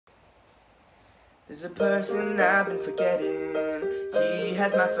There's a person I've been forgetting. He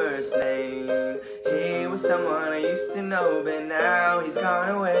has my first name. He was someone I used to know, but now he's gone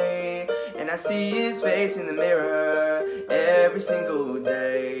away. And I see his face in the mirror every single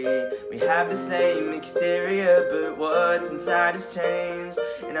day. We have the same exterior, but what's inside has changed.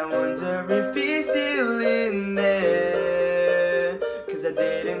 And I wonder if he's still in there, 'cause I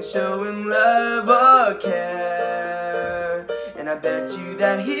didn't show him love or care. And I bet you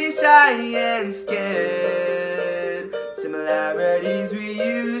that he's shy and scared. Similarities we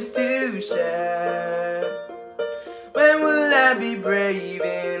used to share. When will I be brave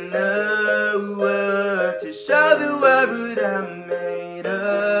enough to show the world what I'm made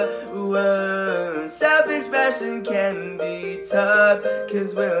of? Self-expression can be tough,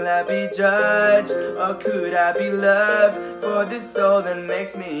 'cause will I be judged, or could I be loved for the soul that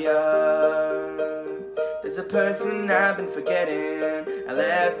makes me up? There's a person I've been forgetting. I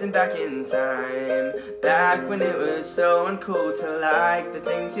left him back in time, back when it was so uncool to like the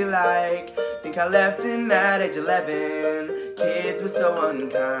things you like. Think I left him at age 11. Kids were so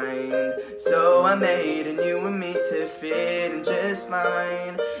unkind, so I made a new one me to fit in just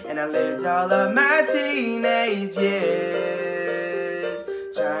fine. And I lived all of my teenage years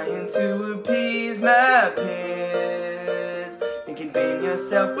trying to appease my peers, thinking being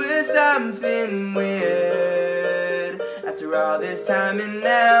yourself was something weird. After all this time and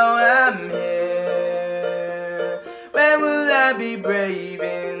now I'm here. When will I be brave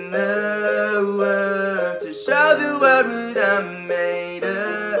enough to show the world what I'm made of?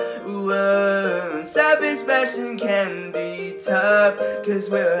 Self-expression can be tough, 'cause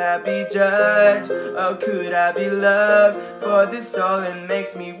will I be judged, or could I be loved for the soul that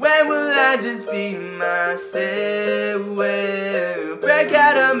makes me? When will I just be myself? Break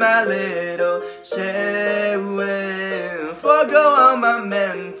out of my little shell, forgo all my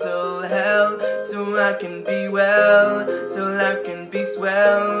mental health, so I can be well, so life can be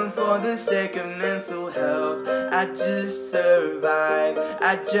swell. For the sake of mental health, I just survive,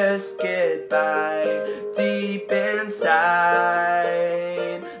 I just get by deep inside.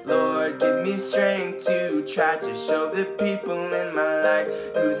 Lord, give me strength to try to show the people in my life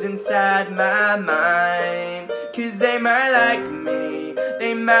who's inside my mind. 'Cause they might like me,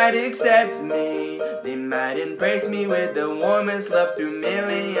 they might accept me, they might embrace me with the warmest love through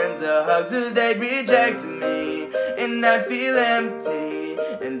millions of hugs, or they'd reject me and I'd feel empty.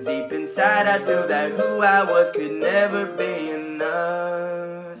 And deep inside I'd feel that who I was could never be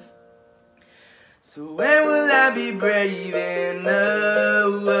enough. So when will I be brave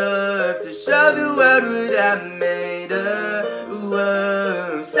enough to show the world what I'm made of?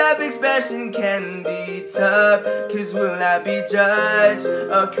 Self-expression can be tough, 'cause will I be judged,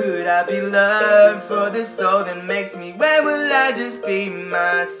 or could I be loved for the soul that makes me? When will I just be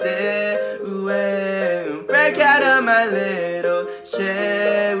myself? Break out of my little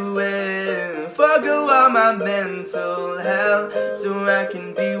shell, forgo all my mental health, so I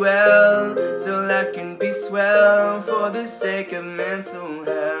can be well, so life can be swell. For the sake of mental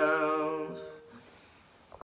health.